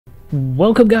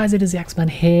Welcome guys, it is the AxeMan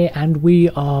here and we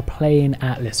are playing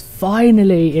Atlas.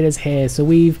 Finally it is here. So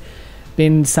we've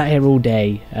been sat here all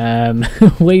day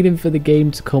waiting for the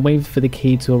game to come, waiting for the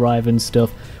key to arrive and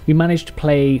stuff. We managed to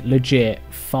play legit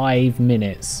 5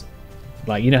 minutes.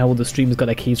 Like, you know how all the streamers got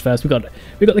their keys first? We got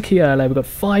the key earlier. We got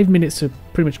 5 minutes to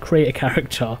pretty much create a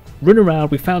character, run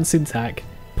around. We found Syntax,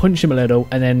 punch him a little,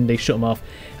 and then they shut him off.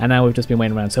 And now we've just been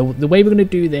waiting around. So the way we're going to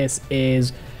do this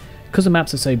is, because the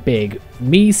maps are so big,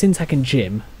 me, Syntax and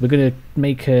Jim, we're going to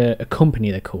make a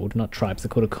company, they're called, not tribes, they're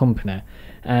called a company.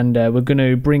 And we're going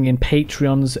to bring in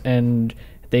Patreons and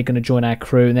they're going to join our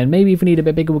crew. And then maybe if we need a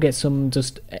bit bigger, we'll get some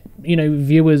just, you know,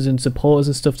 viewers and supporters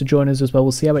and stuff to join us as well.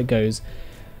 We'll see how it goes.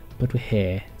 But we're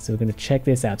here, so we're going to check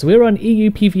this out. So we're on EU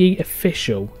PvE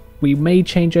official. We may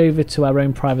change over to our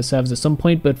own private servers at some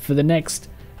point, but for the next,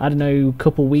 I don't know,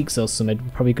 couple weeks or something,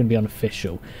 we're probably going to be on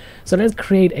official. So let's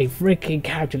create a freaking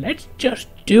character. Let's just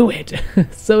do it.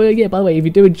 So yeah, by the way, if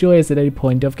you do enjoy us at any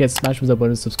point, don't forget to smash the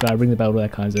button, subscribe, ring the bell, all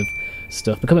that kinds of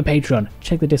stuff. Become a Patreon.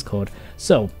 Check the Discord.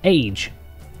 So, age.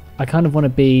 I kind of want to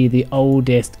be the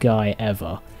oldest guy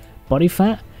ever. Body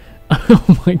fat?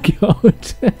 Oh my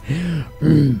god.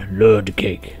 Lord the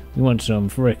cake. We want some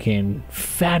freaking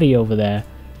fatty over there.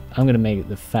 I'm going to make it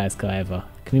the fattest guy ever.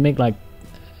 Can we make like...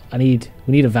 we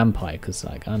need a vampire because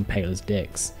like I'm pale as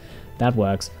dicks. That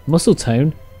works. Muscle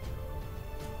tone.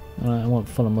 I want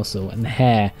full of muscle and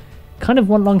hair. Kind of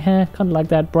want long hair. Kind of like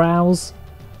that. Brows.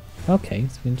 Okay,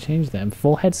 so we can change them.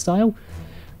 Forehead style.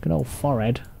 Good old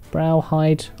forehead. Brow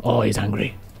height. Oh, he's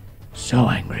angry. So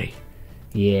angry.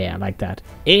 Yeah, I like that.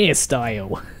 Ear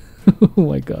style. Oh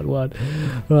my god, what?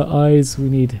 Eyes. We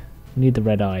need the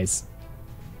red eyes.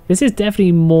 This is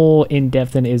definitely more in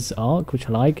depth than his arc, which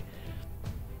I like.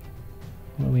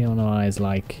 What are we on our eyes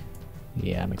like?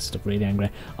 Yeah, makes stuff really angry.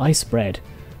 Eye spread.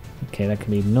 Okay, that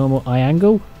can be normal eye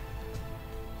angle.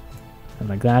 And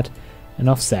like that. And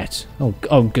offset.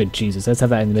 Oh, good Jesus. Let's have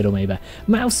that in the middle maybe.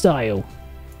 Mouth style.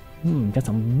 Got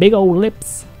some big old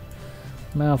lips.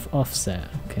 Mouth offset.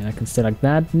 Okay, I can stay like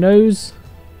that. Nose.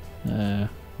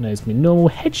 Nose can be normal.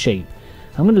 Head shape.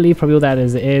 I'm going to leave probably all that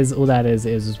as it is. All that is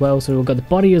as well. So we've got the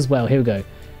body as well. Here we go.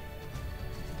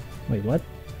 Wait, what?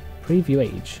 Preview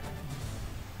age.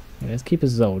 Yeah, let's keep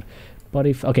us as old.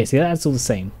 Body. Okay, see, that's all the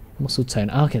same. Muscle tone.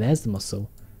 Oh, okay, there's the muscle.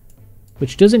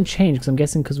 Which doesn't change because I'm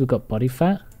guessing because we've got body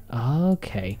fat. Oh,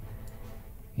 okay.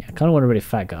 Yeah, I kind of want a really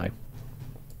fat guy.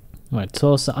 Alright,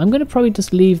 torso. I'm going to probably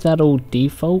just leave that all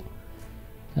default.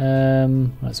 Right, so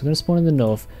we're going to spawn in the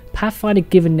north. Pathfinder,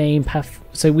 give a name.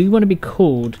 So we want to be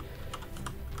called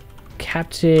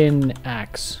Captain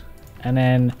Axe. And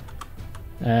then,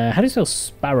 how do you spell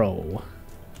Sparrow?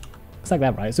 It's like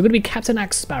that, right? So we're going to be Captain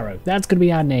Axe Sparrow. That's going to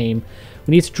be our name.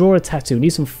 We need to draw a tattoo. We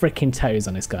need some freaking tattoos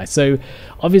on this guy. So,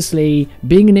 obviously,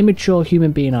 being an immature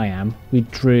human being I am, we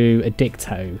drew a dick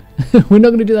tattoo. We're not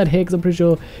going to do that here because I'm pretty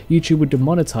sure YouTube would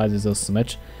demonetize us or so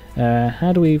much.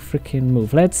 How do we freaking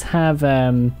move? Let's have...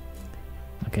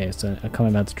 okay, so I'm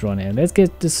coming about to draw it. Let's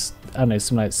get this, I don't know,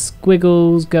 some like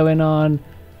squiggles going on.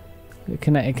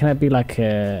 Can that be like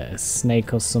a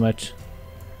snake or so much?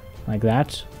 Like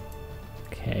that.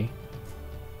 Okay.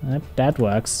 That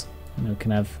works. You know, can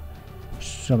have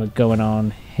something going on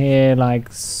here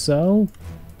like so.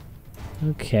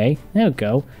 Okay, there we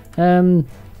go.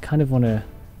 Kind of want to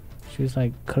choose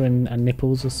like coloring our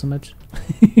nipples or so much.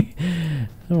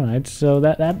 All right, so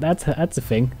that's a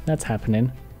thing. That's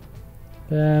happening.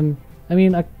 I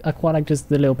mean, I quite like just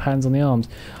the little patterns on the arms.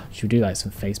 Should we do like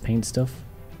some face paint stuff?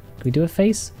 Can we do a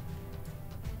face?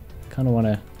 Kind of want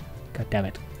to. God damn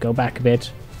it! Go back a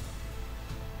bit.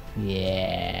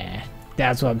 Yeah,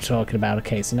 that's what I'm talking about.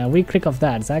 Okay, so now we click off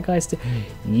that. Is that guy still?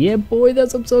 Yeah, boy,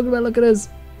 that's what I'm talking about. Look at us.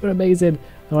 We're amazing.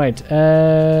 All right,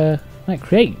 right,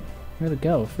 create. Where to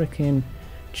go? Freaking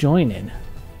join in.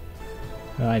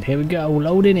 All right, here we go.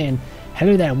 Loading in.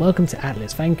 Hello there. Welcome to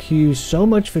Atlas. Thank you so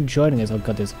much for joining us. Oh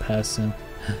god, there's a person.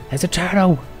 There's a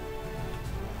turtle.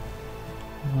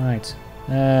 All right.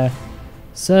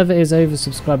 Server is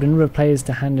oversubscribed. A number of players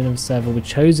to hand in a server were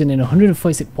chosen in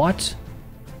 146. What?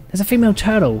 There's a female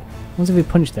turtle. What if we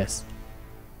punch this?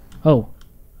 Oh.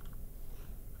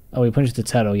 Oh, we punched the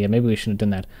turtle. Yeah, maybe we shouldn't have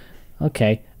done that.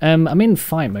 Okay. I'm in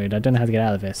fight mode. I don't know how to get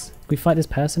out of this. Can we fight this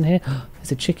person here?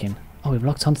 There's a chicken. Oh, we've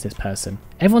locked onto this person.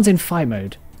 Everyone's in fight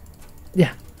mode.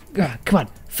 Yeah. Come on.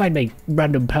 Fight me,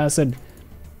 random person.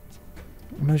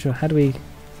 I'm not sure. How do we...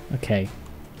 Okay.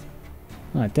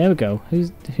 Alright, there we go.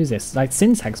 Who's this? Like,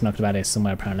 Syntax knocked about this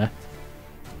somewhere, apparently.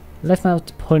 Left mouth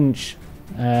to punch.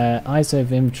 Eyes of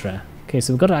Imtra. Okay,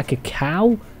 so we've got like a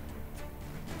cow.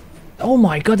 Oh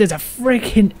my god, there's a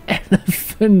freaking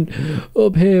elephant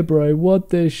up here, bro. What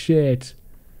the shit?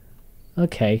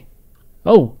 Okay.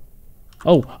 Oh!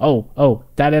 Oh, oh, oh.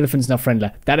 That elephant's not friendly.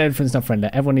 That elephant's not friendly.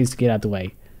 Everyone needs to get out of the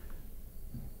way.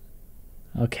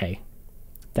 Okay.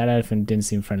 That elephant didn't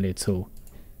seem friendly at all.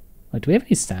 Wait, do we have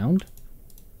any sound?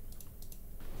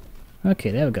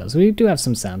 Okay, there we go. So we do have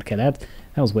some sound. Okay, that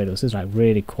was weird. It was just like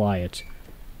really quiet.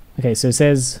 Okay, so it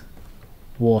says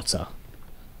water.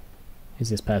 Who's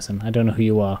this person? I don't know who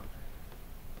you are.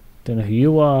 Don't know who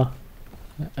you are.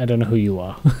 I don't know who you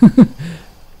are. So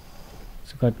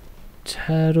we've got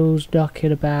turtles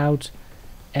knocking about.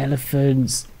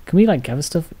 Elephants. Can we like gather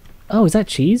stuff? Oh, is that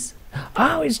cheese?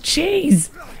 Oh, it's cheese!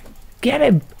 Get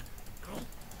him!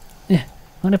 I'm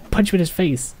gonna punch him in his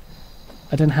face.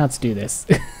 I don't know how to do this.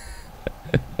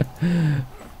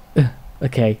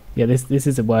 Okay, yeah, this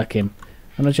isn't working.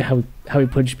 I'm not sure how we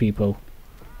punch people.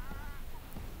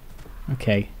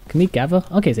 Okay, can we gather?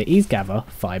 Okay, so he's gather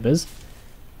fibers.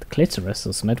 The clitoris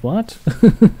or something. What?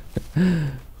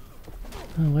 Oh,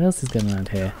 what else is going around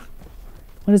here?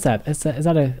 What is that? Is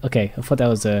that a... Okay, I thought that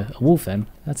was a wolf then.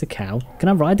 That's a cow. Can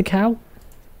I ride the cow?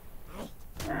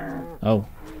 Oh.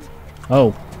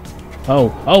 Oh.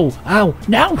 Oh. Oh. Ow.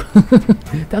 No!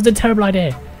 That was a terrible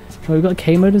idea. Oh, we've got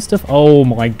K mode and stuff. Oh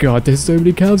my god, there's so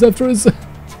many cows after us.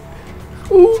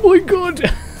 Oh my god.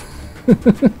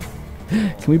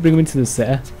 Can we bring them into the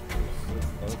center?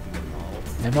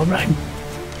 Everyone run.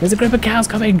 There's a group of cows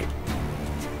coming.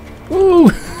 Ooh.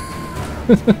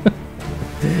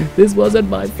 This wasn't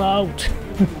my fault.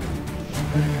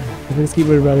 If I just keep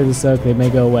running around in a circle, it may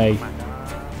go away.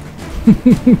 I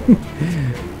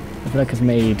feel like I've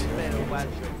made...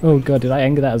 Oh god, did I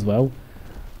anger that as well?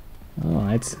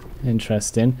 Alright,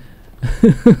 interesting.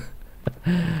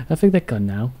 I think they're gone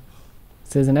now.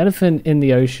 So there's an elephant in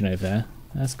the ocean over there.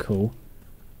 That's cool.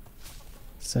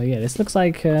 So yeah, this looks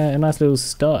like a nice little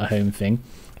start at home thing.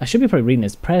 I should be probably reading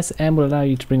this. Press M will allow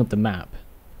you to bring up the map.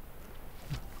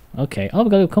 Okay. Oh,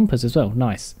 we've got a compass as well.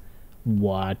 Nice.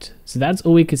 What? So that's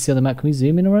all we can see on the map. Can we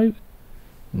zoom in a row?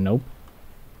 Nope.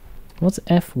 What's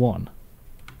F1?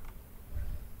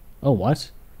 Oh,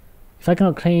 what? If I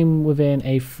cannot claim within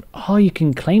a... Oh, you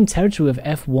can claim territory with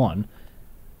F1.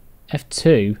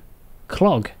 F2.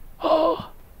 Clog.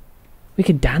 Oh! We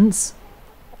can dance?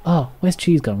 Oh, where's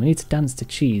Cheese gone? We need to dance to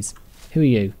Cheese. Who are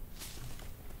you?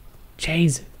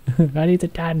 Cheese! I need to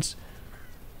dance.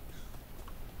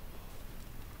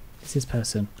 Who's this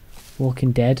person?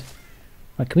 Walking Dead.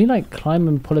 Right, can we like climb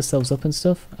and pull ourselves up and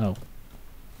stuff? Oh.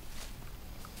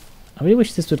 I really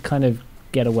wish this would kind of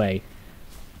get away.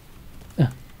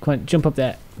 Come on, jump up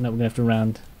there. No, we're going to have to run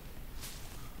around.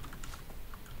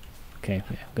 Okay, yeah,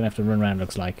 we're going to have to run around,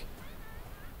 looks like.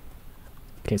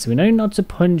 Okay, so we know not to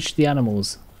punch the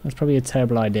animals. That's probably a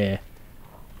terrible idea.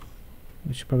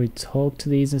 We should probably talk to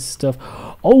these and stuff.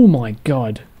 Oh my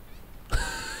god!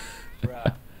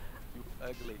 Bruh, you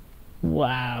ugly.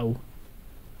 Wow.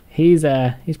 He's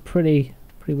pretty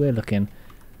weird looking.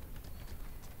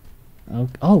 Oh,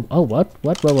 what?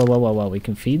 Whoa, we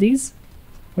can feed these?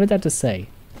 What did that just say?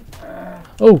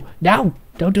 Oh, no!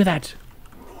 Don't do that!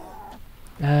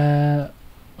 Oh,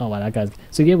 well, that guy's...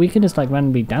 So, yeah, we can just, like,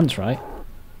 randomly dance, right?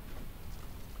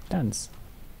 Dance.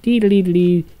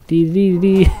 Dee-dee-dee-dee,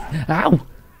 dee-dee-dee-dee. Ow!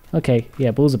 Okay, yeah,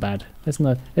 bulls are bad. Let's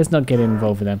not get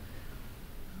involved with them.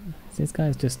 This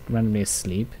guy's just randomly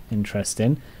asleep.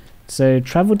 Interesting. So,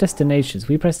 travel destinations.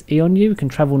 We press E on you, we can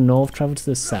travel north, travel to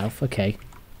the south. Okay.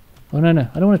 Oh, no,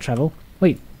 I don't want to travel.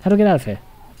 Wait, how do I get out of here?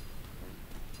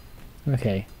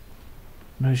 Okay.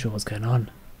 I'm not sure what's going on.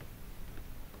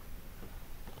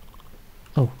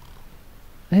 Oh.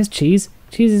 There's Cheese.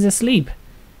 Cheese is asleep.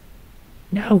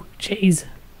 No, Cheese.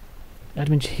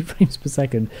 Admin G frames per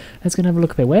second. Let's go and have a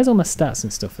look up here. Where's all my stats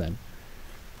and stuff then?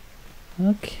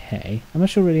 Okay. I'm not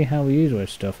sure really how we use all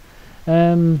this stuff.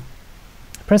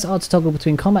 Press R to toggle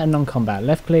between combat and non-combat.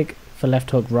 Left click for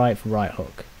left hook, right for right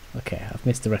hook. Okay, I've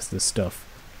missed the rest of the stuff.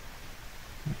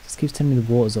 It just keeps telling me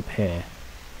the water's up here.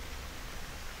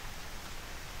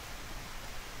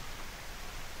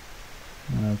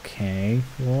 Okay,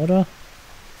 water.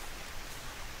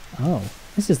 Oh,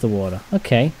 this is the water.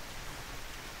 Okay.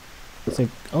 So,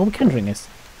 oh, we can drink this.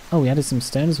 Oh, we added some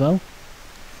stone as well.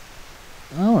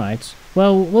 Alright.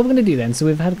 Well, what we're going to do then, so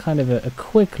we've had kind of a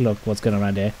quick look what's going on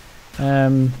around here.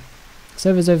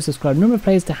 Servers oversubscribed. Number of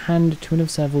players to hand to an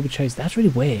observer will be chosen. That's really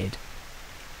weird.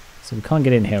 So we can't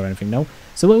get in here or anything, no.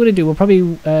 So what we're going to do, we'll probably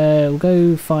we'll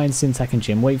go find Syntac and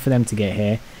Jim, wait for them to get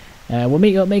here. We'll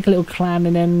meet up, make a little clan,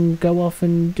 and then go off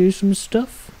and do some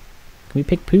stuff. Can we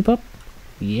pick poop up?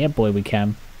 Yeah, boy, we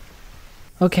can.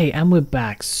 Okay, and we're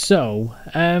back. So,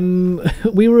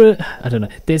 we were, I don't know,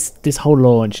 this whole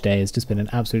launch day has just been an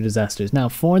absolute disaster. It's now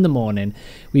 4 in the morning.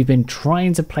 We've been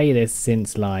trying to play this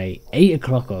since like 8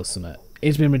 o'clock or something.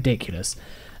 It's been ridiculous.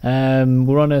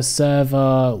 We're on a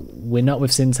server. We're not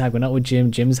with Syntag. We're not with Jim.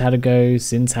 Jim's had to go.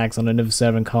 Syntag's on another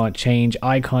server and can't change.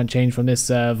 I can't change from this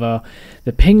server.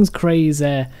 The ping's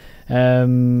crazy.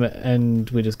 And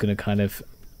we're just going to kind of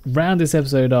round this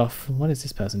episode off. What is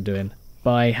this person doing?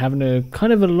 By having a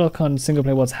kind of a look on single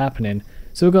player what's happening.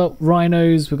 So we've got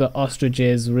rhinos, we've got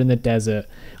ostriches, we're in the desert.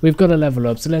 We've got to level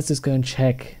up. So let's just go and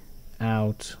check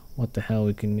out what the hell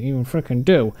we can even frickin'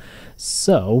 do.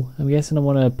 So I'm guessing I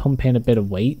want to pump in a bit of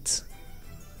weight.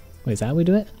 Wait, is that how we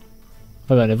do it?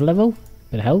 Have I got another level?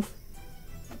 Bit of health?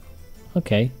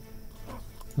 Okay. I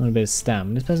want a bit of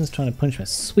stamina. This person's trying to punch me.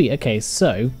 Sweet. Okay,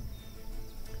 so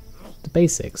the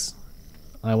basics.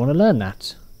 I want to learn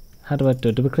that. How do I do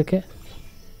it? Double click it?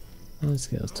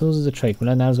 Skills. Tools as a trade. Can we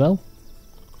learn that as well?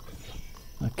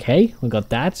 Okay, we got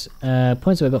that.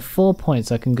 Points. So we've got 4 points.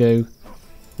 So I can go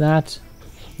that,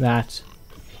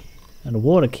 and a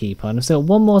water keeper. And I've still got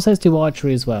one more. Says to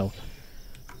archery as well.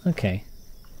 Okay.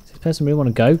 Does this person really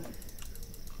want to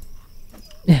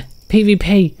go?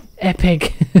 PvP.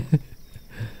 Epic.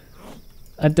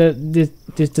 I don't. This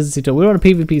doesn't seem to. We're on a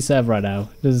PvP server right now.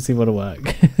 Doesn't seem to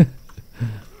work.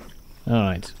 All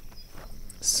right.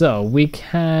 So we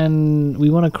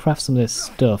want to craft some of this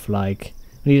stuff, like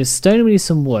we need a stone and we need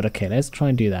some wood. Okay, let's try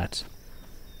and do that.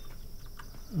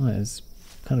 Oh, there's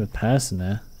kind of a person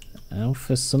there.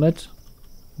 Alpha Summit.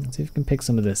 Let's see if we can pick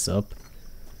some of this up.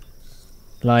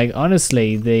 Like,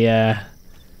 honestly, the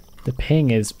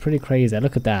ping is pretty crazy.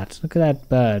 Look at that. Look at that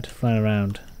bird flying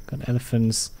around. Got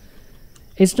elephants.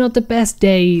 It's not the best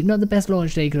day, not the best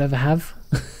launch day you could ever have.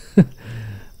 But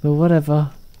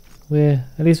whatever.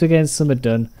 At least we're getting something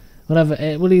done. We'll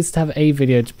at least have a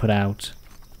video to put out.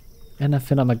 And I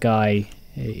feel like my guy,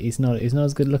 he's not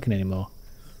as good looking anymore.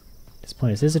 At this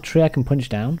point, is there a tree I can punch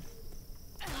down?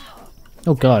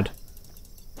 Oh god.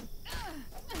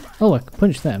 Oh, I can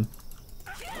punch them.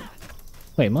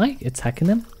 Wait, am I attacking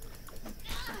them?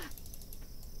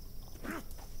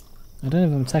 I don't know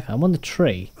if I'm attacking. I'm on the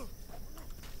tree.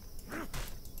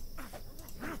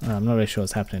 Oh, I'm not really sure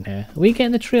what's happening here. Are we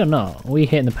getting the tree or not? Are we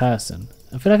hitting the person?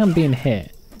 I feel like I'm being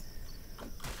hit.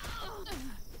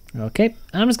 Okay,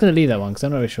 I'm just going to leave that one because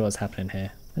I'm not really sure what's happening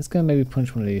here. Let's go and maybe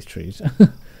punch one of these trees.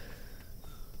 Let's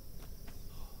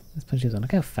punch this one.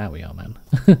 Look how fat we are, man.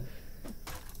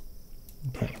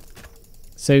 Okay.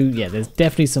 So, yeah, there's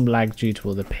definitely some lag due to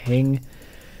all the ping.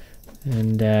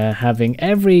 And having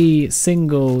every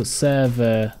single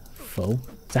server full.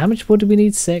 So how much wood do we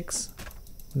need? 6?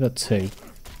 We've got 2.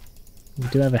 We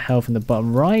do have a health in the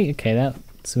bottom right. Okay,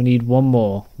 so we need 1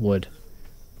 more wood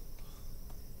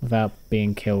without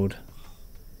being killed.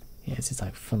 Yeah, this is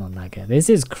like full on lag. This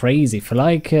is crazy for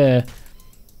like I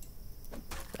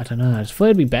don't know. I just thought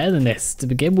it'd be better than this to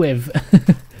begin with.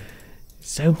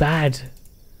 So bad.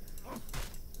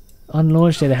 On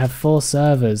launch day they have 4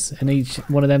 servers, and each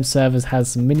one of them servers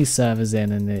has some mini servers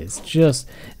in, and it's just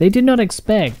they did not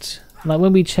expect. Like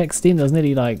when we checked Steam, there was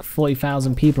nearly like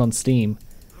 40,000 people on Steam.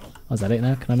 Oh, is that it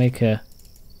now? Can I make a...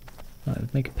 Oh,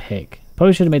 make a pick.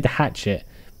 Probably should have made the hatchet.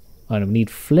 Oh, no, we need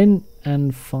flint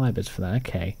and fibers for that.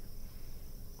 Okay.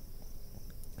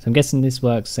 So I'm guessing this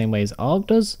works the same way as ARG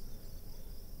does.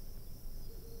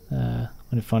 When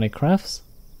you find any crafts.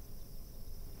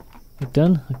 We're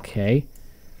done. Okay.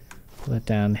 Put that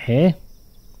down here.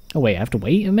 Oh wait, I have to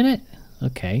wait a minute?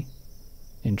 Okay.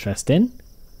 Interesting.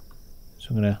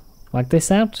 So I'm going to whack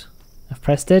this out. I've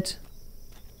pressed it.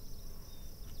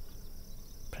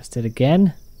 Pressed it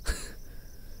again.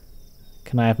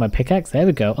 Can I have my pickaxe? There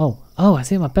we go. Oh, I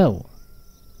see my belt.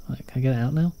 Right, can I get it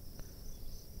out now?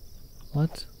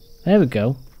 What? There we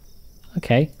go.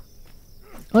 Okay.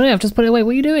 Oh no, I've just put it away.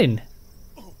 What are you doing?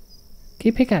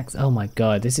 Keep pickaxe. Oh my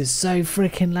god, this is so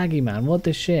freaking laggy, man. What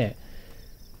the shit?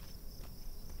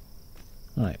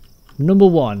 Alright, number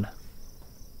 1.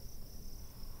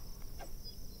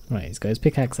 Right, let's go his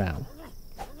pickaxe out.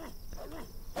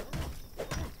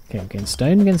 Okay, I'm getting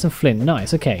stone, I'm getting some flint.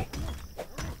 Nice, okay.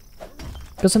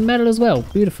 Got some metal as well.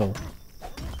 Beautiful.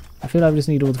 I feel like I just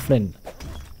need all the flint.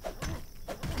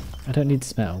 I don't need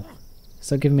this metal.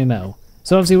 So give me metal.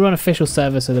 So obviously we're on official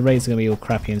server, so the rates are going to be all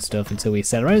crappy and stuff until we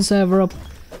set our own server up.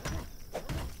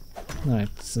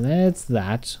 Alright, so there's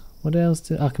that. What else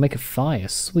do... Oh, I can make a fire.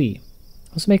 Sweet.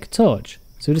 Let's make a torch.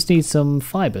 So we just need some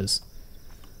fibers.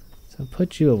 So I'll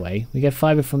put you away. We get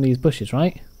fiber from these bushes,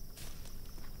 right?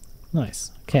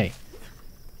 Nice. Okay.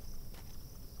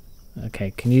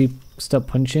 Okay, can you stop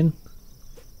punching?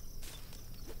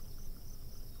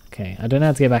 Okay, I don't know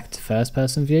how to get back to first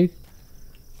person view.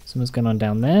 Something's going on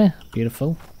down there.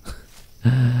 Beautiful.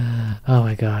 Oh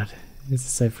my god. This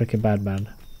is so freaking bad, man.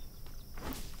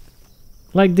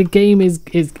 Like, the game is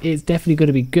definitely going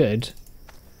to be good.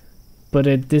 But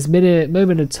at this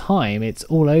moment of time, it's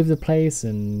all over the place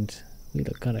and we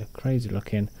look kind of crazy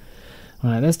looking.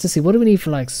 Alright, let's just see. What do we need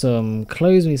for like some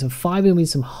clothes? We need some fibre, we need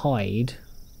some hide.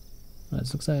 Right,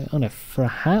 this looks like, oh no, for a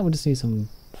hat we just need some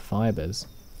fibres.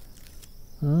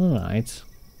 Alright.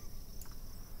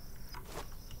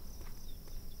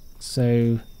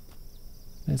 So,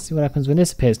 let's see what happens when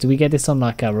this appears. Do we get this on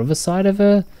like our other side of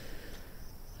a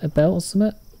belt or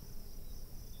something?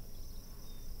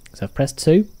 So I've pressed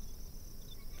 2.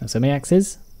 That's how many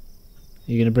axes.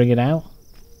 Are you going to bring it out?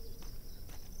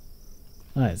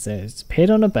 Alright, so it's appeared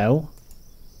on a belt.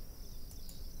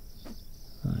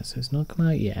 Alright, so it's not come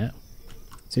out yet.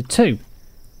 So 2.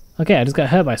 Okay, I just got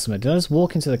hurt by something. Did I just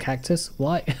walk into the cactus?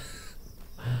 Why?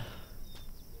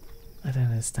 I don't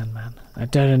understand, man. I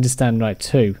don't understand. Right,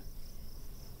 2.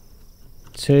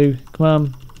 2. Come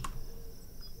on.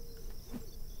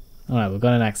 Alright, we've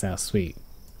got an axe now. Sweet.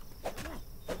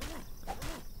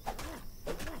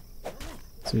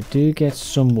 So we do get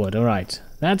some wood. Alright,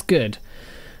 that's good.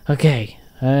 Okay,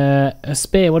 a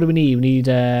spear. What do we need? We need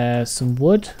some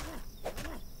wood.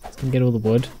 Let's go and get all the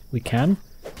wood we can.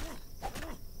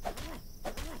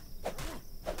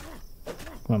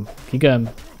 Come on, keep going.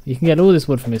 You can get all this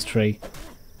wood from this tree.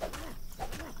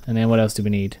 And then what else do we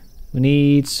need? We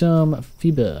need some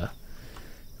fibre.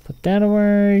 Put that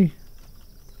away.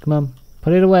 Come on,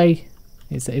 put it away.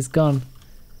 It's gone.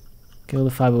 Get all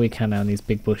the fibre we can now in these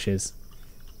big bushes.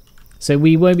 So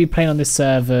we won't be playing on this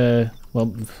server,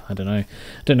 well, I don't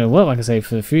know what I can say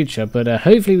for the future, but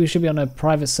hopefully we should be on a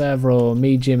private server, or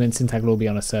me, Jim and Syntag will all be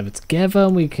on a server together,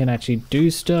 and we can actually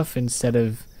do stuff instead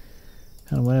of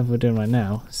kind of whatever we're doing right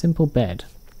now. Simple bed.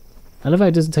 I love how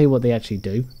it doesn't tell you what they actually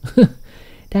do.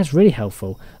 That's really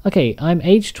helpful. Okay, I'm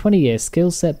age 20 years,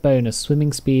 skill set bonus,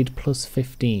 swimming speed plus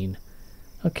 15.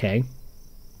 Okay.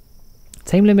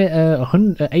 Tame limit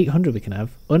 800 we can have.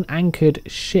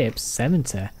 Unanchored ships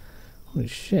 70. Holy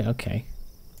shit, okay.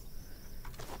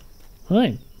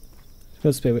 Right.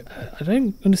 I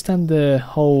don't understand the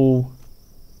whole...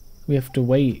 We have to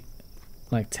wait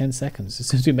like 10 seconds as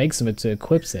soon as we make something to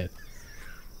equip it.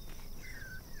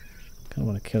 Kind of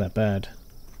want to kill that bird.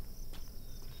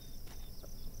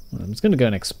 Well, I'm just going to go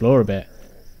and explore a bit.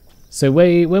 So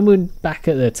when we're back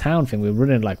at the town thing, we're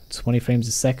running like 20 frames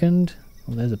a second.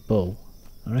 Oh, there's a bull.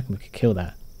 I reckon we could kill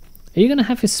that. Are you going to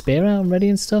have his spear out and ready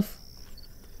and stuff?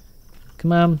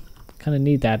 Come on. Kind of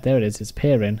need that. There it is. It's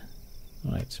appearing.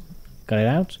 Alright. Got it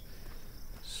out.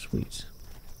 Sweet.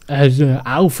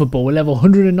 Alpha bull, level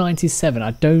 197.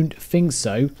 I don't think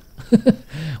so.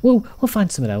 We'll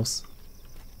find something else.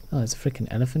 Oh, there's a freaking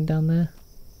elephant down there.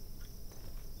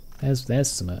 There's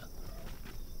something.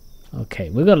 Okay,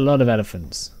 we've got a lot of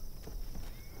elephants.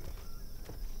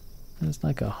 There's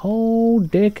like a whole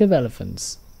dick of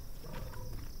elephants.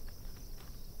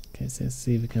 Okay, so let's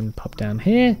see if we can pop down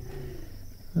here.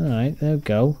 Alright, there we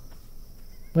go.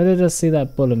 Where did I see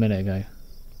that bull a minute ago?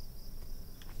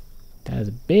 That is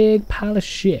a big pile of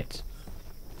shit.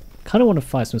 Kind of want to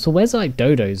fight some. So where's like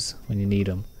dodos when you need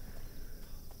them?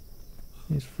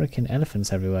 There's freaking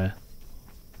elephants everywhere.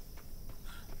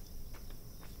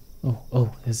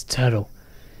 Oh, there's a turtle.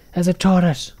 There's a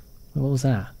tortoise. What was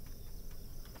that?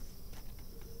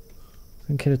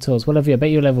 Kill the turtles. What level are you? I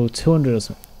bet you're level 200 or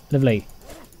something. Level 8.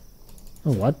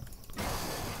 Oh, what?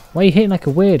 Why are you hitting like a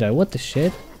weirdo? What the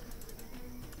shit?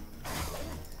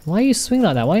 Why are you swinging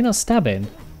like that? Why are you not stabbing?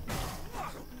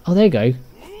 Oh, there you go.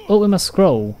 Oh, with my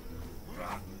scroll.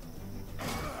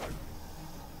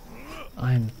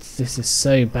 This is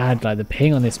so bad, like the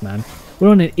ping on this, man. We're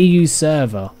on an EU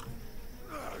server.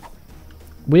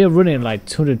 We are running like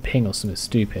 200 ping or something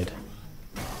stupid.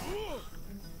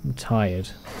 I'm tired.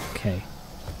 Okay.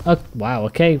 Oh, wow,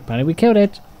 okay. Apparently we killed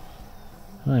it.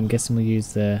 I'm guessing we'll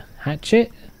use the hatchet.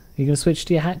 Are you going to switch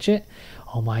to your hatchet?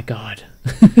 Oh my god.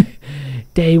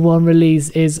 Day 1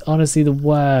 release is honestly the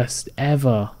worst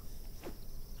ever.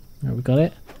 Alright, we got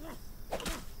it.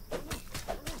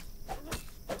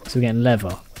 So we're getting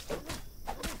leather.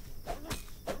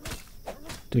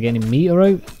 Do we get any meat or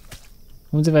rope?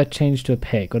 I wonder if I change to a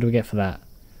pick. What do we get for that?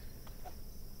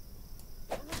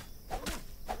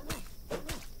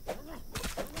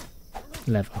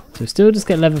 Leather. So we still just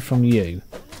get leather from you.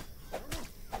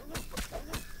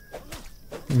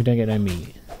 And we don't get no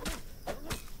meat.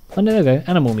 Oh no, there we go.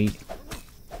 Animal meat.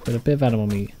 Got a bit of animal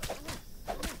meat.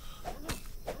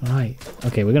 Right.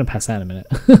 Okay, we're going to pass out in a minute.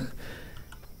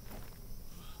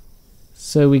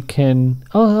 So we can...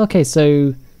 Oh, okay,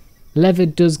 so leather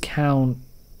does count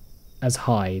as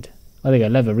hide. Oh, there you go,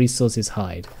 leather, resources,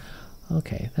 hide.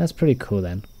 Okay, that's pretty cool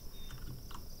then.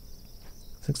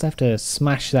 So I have to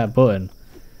smash that button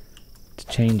to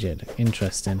change it.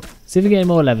 Interesting. See if we get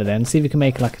more leather then. See if we can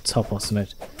make like a top or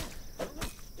something.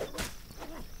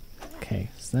 Okay,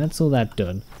 so that's all that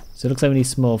done. So it looks like we need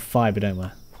some more fibre, don't we?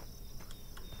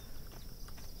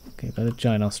 Okay, got a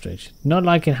giant ostrich. Not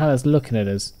liking how that's looking at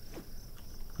us.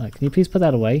 Alright, can you please put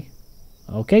that away?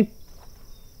 Okay.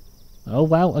 Oh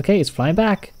wow, okay, it's flying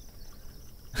back.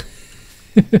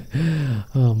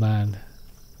 Oh man.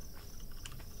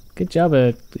 Good job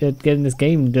at getting this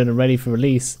game done and ready for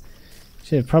release.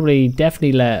 Should have probably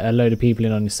definitely let a load of people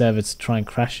in on your server to try and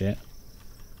crash it.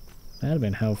 That'd have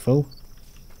been helpful.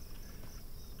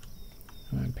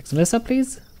 Alright, pick some of this up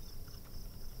please.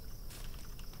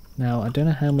 Now I don't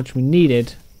know how much we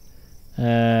needed.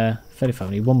 35,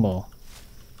 we need one more.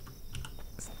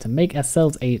 To make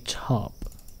ourselves a top.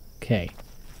 Okay.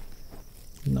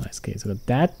 Nice, okay, so I've got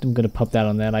that. I'm gonna pop that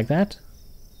on there like that.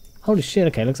 Holy shit,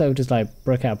 okay, looks like we just like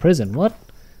broke out of prison. What?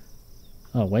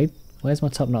 Oh wait, where's my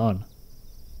top not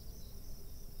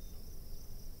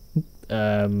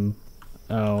on?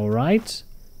 Alright.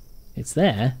 It's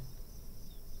there.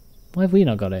 Why have we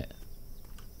not got it?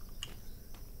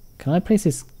 Can I place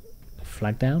this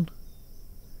flag down?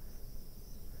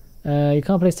 You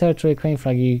can't place territory claim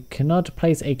flag. You cannot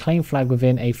place a claim flag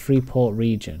within a free port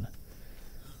region.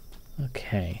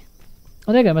 Okay.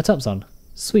 Oh, there you go, my top's on.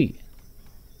 Sweet.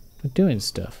 We're doing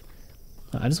stuff.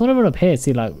 I just want to run up here and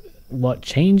see like what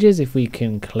changes if we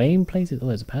can claim places. Oh,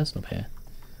 there's a person up here.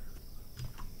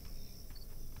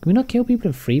 Can we not kill people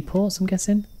in free ports, I'm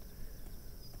guessing?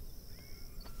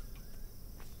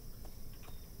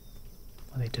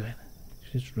 What are they doing?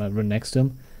 Just like run next to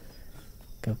them.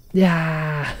 Go.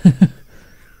 Yeah.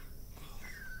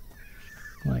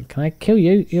 Right, can I kill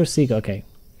you? You're a seagull. Okay.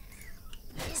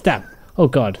 Stab. Oh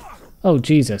god. Oh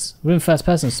Jesus. We're in first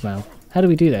person smell. How do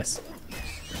we do this?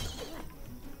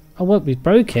 Oh what? We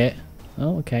broke it.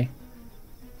 Oh okay.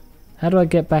 How do I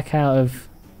get back out of?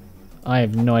 I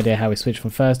have no idea how we switch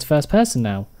from first to first person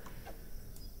now.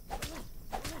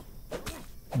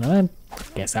 Well, I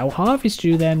guess I'll harvest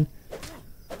you then.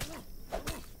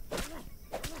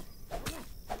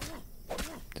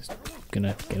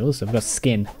 Gonna get all this. I've got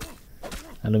skin.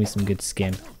 I love me some good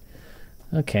skin.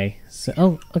 Okay, so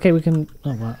oh, okay, we can.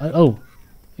 Oh, wow. Oh,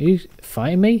 are you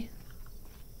fighting me?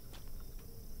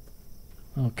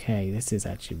 Okay, this is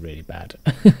actually really bad.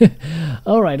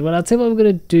 All right, well, I'll tell you what we're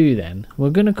gonna do then. We're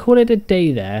gonna call it a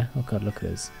day there. Oh god, look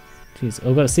at us. Jeez, oh,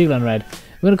 we've got a seagull on red.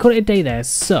 We're gonna call it a day there.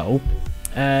 So,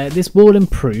 this will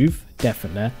improve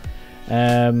definitely.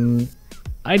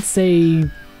 I'd say.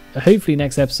 Hopefully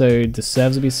next episode the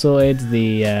servers will be sorted,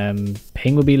 the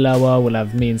ping will be lower, we'll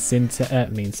have me and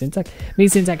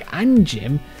Syntac and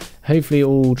Jim hopefully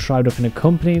all tried up in a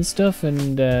company and stuff,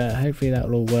 and hopefully that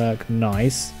will all work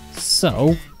nice. So,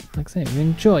 like I said, if you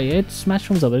enjoy it, smash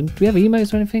thumbs up. Do we have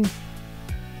emotes or anything?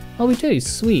 Oh we do,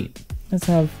 sweet. Let's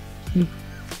have,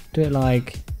 do it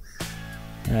like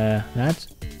that.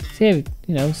 See,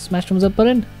 you know, smash thumbs up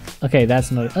button. Okay, that's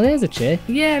not, oh there's a cheer.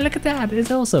 Yeah, look at that,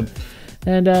 it's awesome.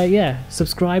 And yeah,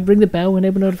 subscribe, ring the bell,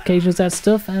 enable notifications, that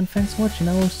stuff, and thanks for watching.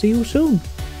 I will see you soon.